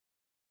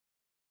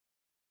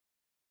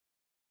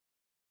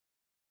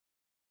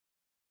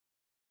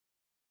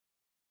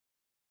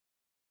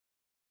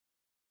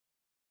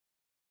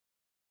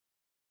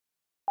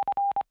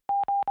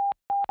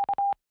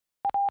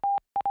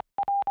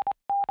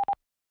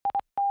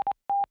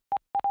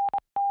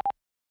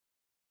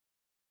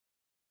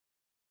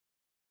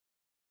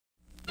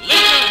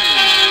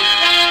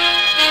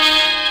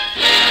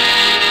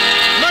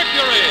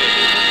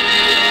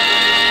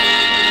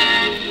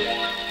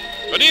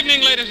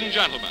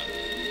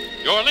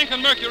Your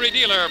Lincoln Mercury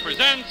dealer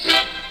presents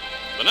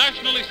the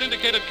nationally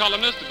syndicated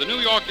columnist of the New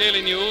York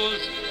Daily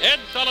News, Ed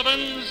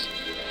Sullivan's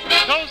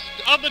Toast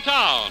of the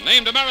Town,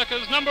 named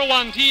America's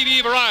 #1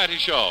 TV variety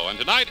show. And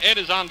tonight, Ed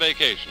is on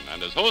vacation.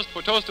 And as host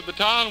for Toast of the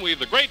Town, we've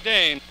the Great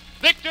Dane,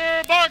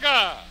 Victor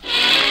Borge.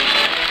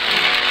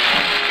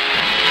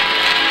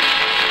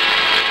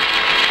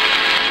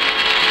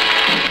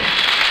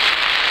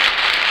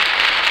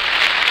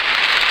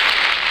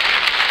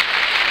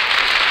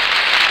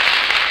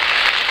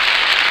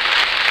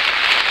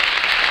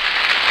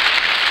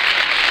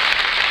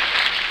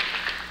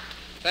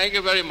 Thank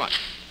you very much.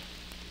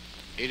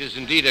 It is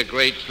indeed a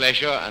great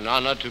pleasure and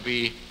honor to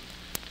be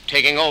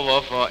taking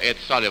over for Ed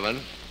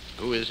Sullivan,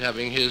 who is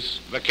having his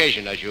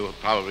vacation, as you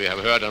probably have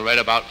heard and read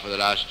about for the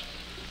last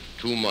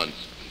 2 months.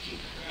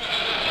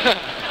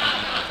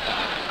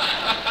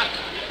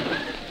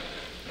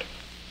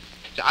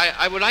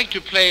 I would like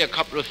to play a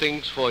couple of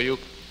things for you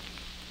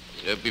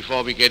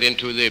before we get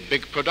into the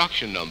big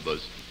production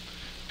numbers,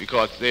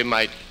 because they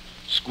might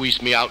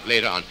squeeze me out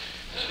later on.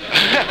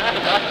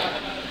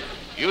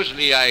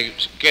 Usually I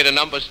get a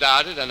number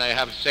started and I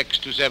have 6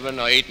 to 7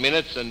 or 8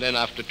 minutes, and then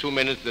after 2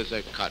 minutes there's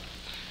a cut.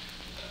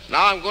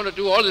 Now I'm going to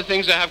do all the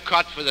things I have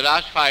cut for the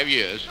last 5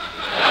 years.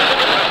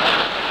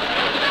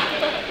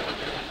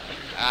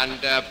 And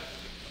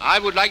I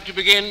would like to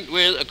begin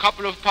with a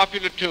couple of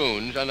popular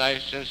tunes, and I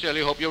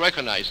sincerely hope you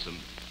recognize them.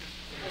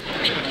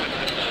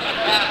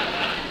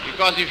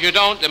 Because if you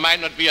don't, they might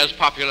not be as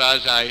popular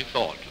as I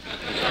thought.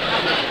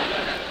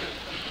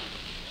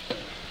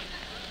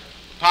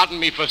 Pardon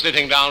me for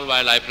sitting down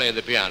while I play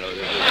the piano.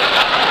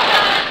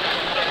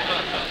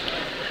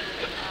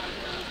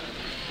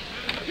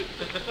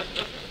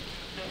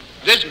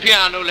 This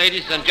piano,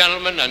 ladies and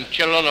gentlemen, and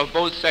children of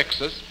both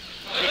sexes,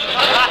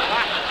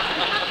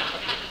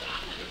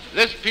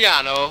 this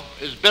piano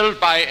is built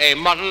by a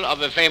model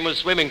of a famous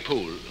swimming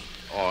pool,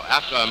 or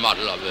after a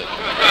model of it.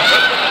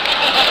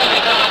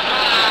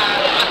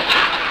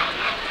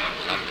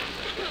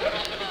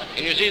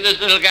 Can you see this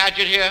little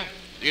gadget here?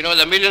 You know,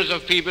 the millions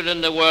of people in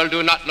the world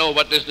do not know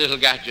what this little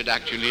gadget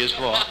actually is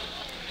for.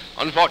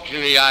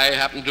 Unfortunately, I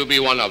happen to be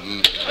one of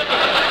them.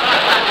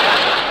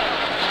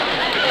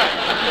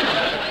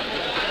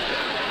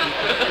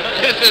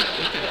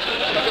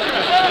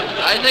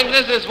 I think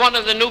this is one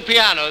of the new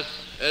pianos,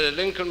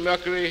 Lincoln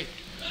Mercury,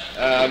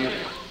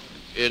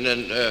 in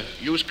a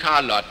used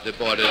car lot they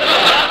bought it.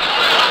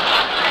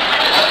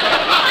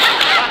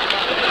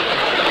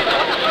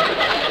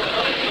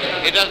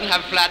 It doesn't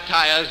have flat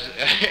tires.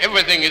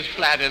 Everything is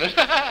flat in it.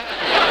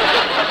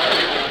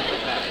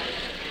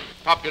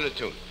 Popular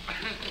tune.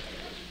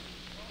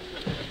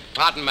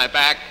 Pardon my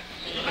back.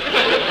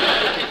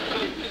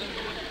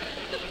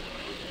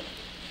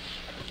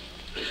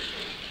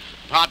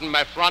 Pardon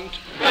my front.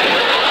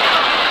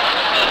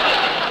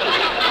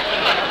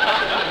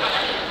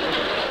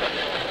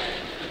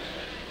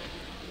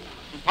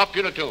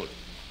 Popular tune.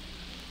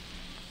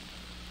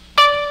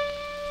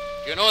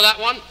 You know that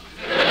one?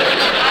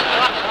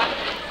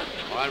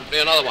 I'll play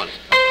another one.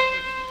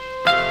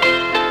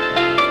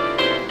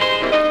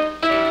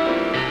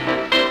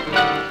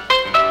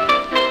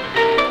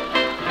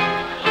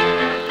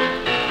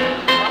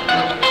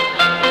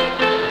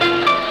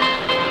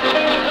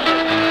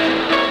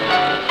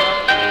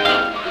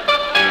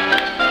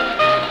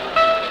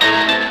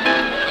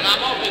 Well,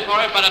 I'm awfully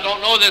sorry, but I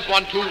don't know this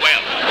one too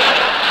well.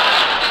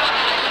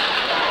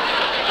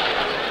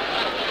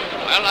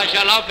 Well, I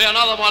shall now play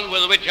another one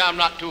with which I'm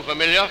not too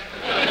familiar.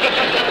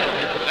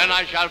 Then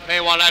I shall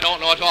play one I don't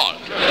know at all.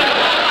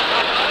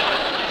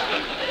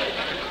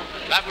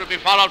 That will be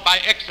followed by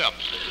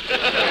excerpts.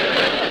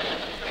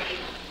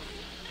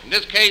 In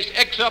this case,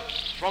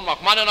 excerpts from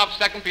Rachmaninoff's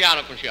Second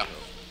Piano Concerto,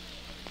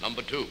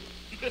 number 2.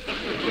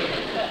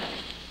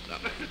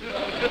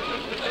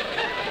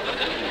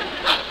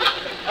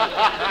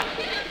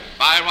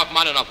 By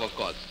Rachmaninoff, of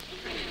course.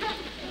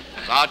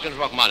 Sergeant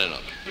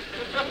Rachmaninoff.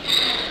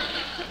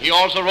 He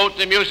also wrote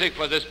the music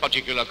for this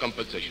particular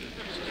composition.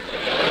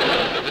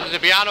 This is a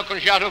piano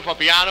concerto for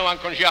piano and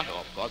concerto,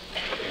 of course.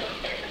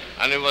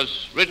 And it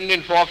was written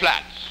in 4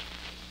 flats,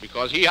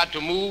 because he had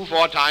to move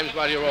 4 times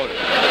while he wrote it.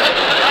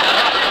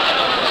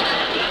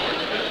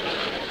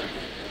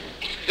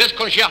 This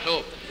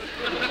concerto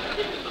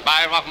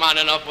by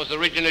Rachmaninoff was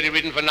originally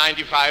written for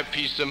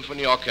 95-piece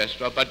symphony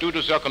orchestra, but due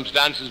to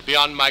circumstances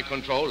beyond my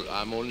control,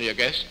 I'm only a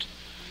guest,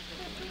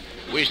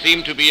 we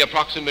seem to be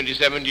approximately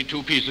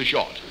 72 pieces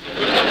short.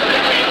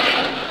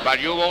 But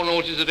you won't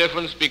notice the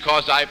difference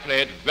because I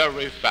play it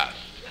very fast.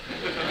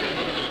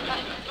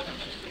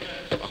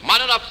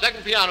 Rachmaninoff's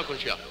Second Piano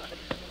Concerto.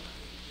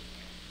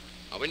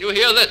 Now, when you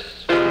hear this,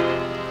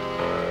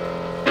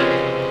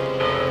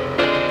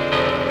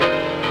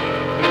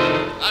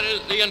 that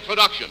is the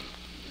introduction.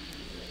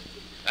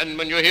 And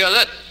when you hear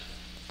this,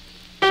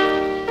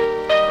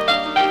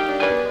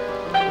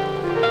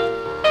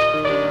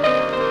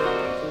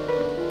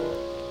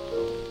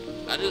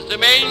 that is the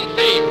main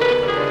theme.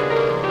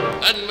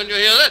 And when you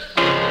hear this,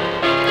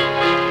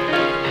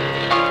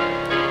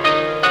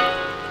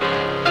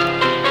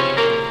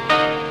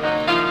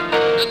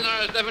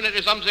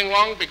 definitely something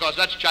wrong because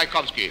that's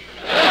Tchaikovsky.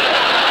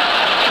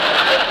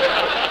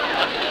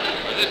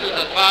 This is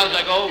as far as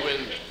I go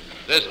with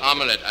this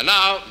omelette. And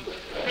now,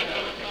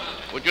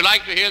 would you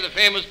like to hear the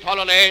famous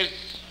Polonaise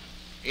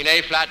in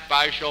A flat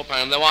by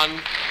Chopin, the one?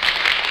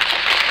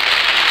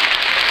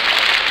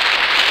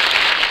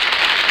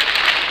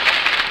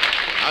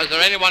 Now, is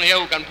there anyone here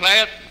who can play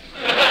it?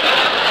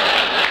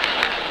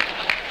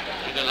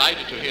 I'd be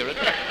delighted to hear it.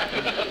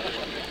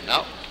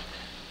 No?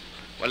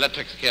 Well, that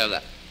takes care of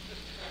that.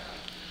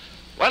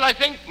 Well, I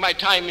think my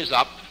time is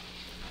up,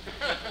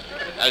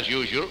 as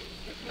usual.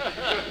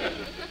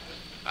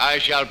 I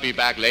shall be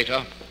back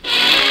later.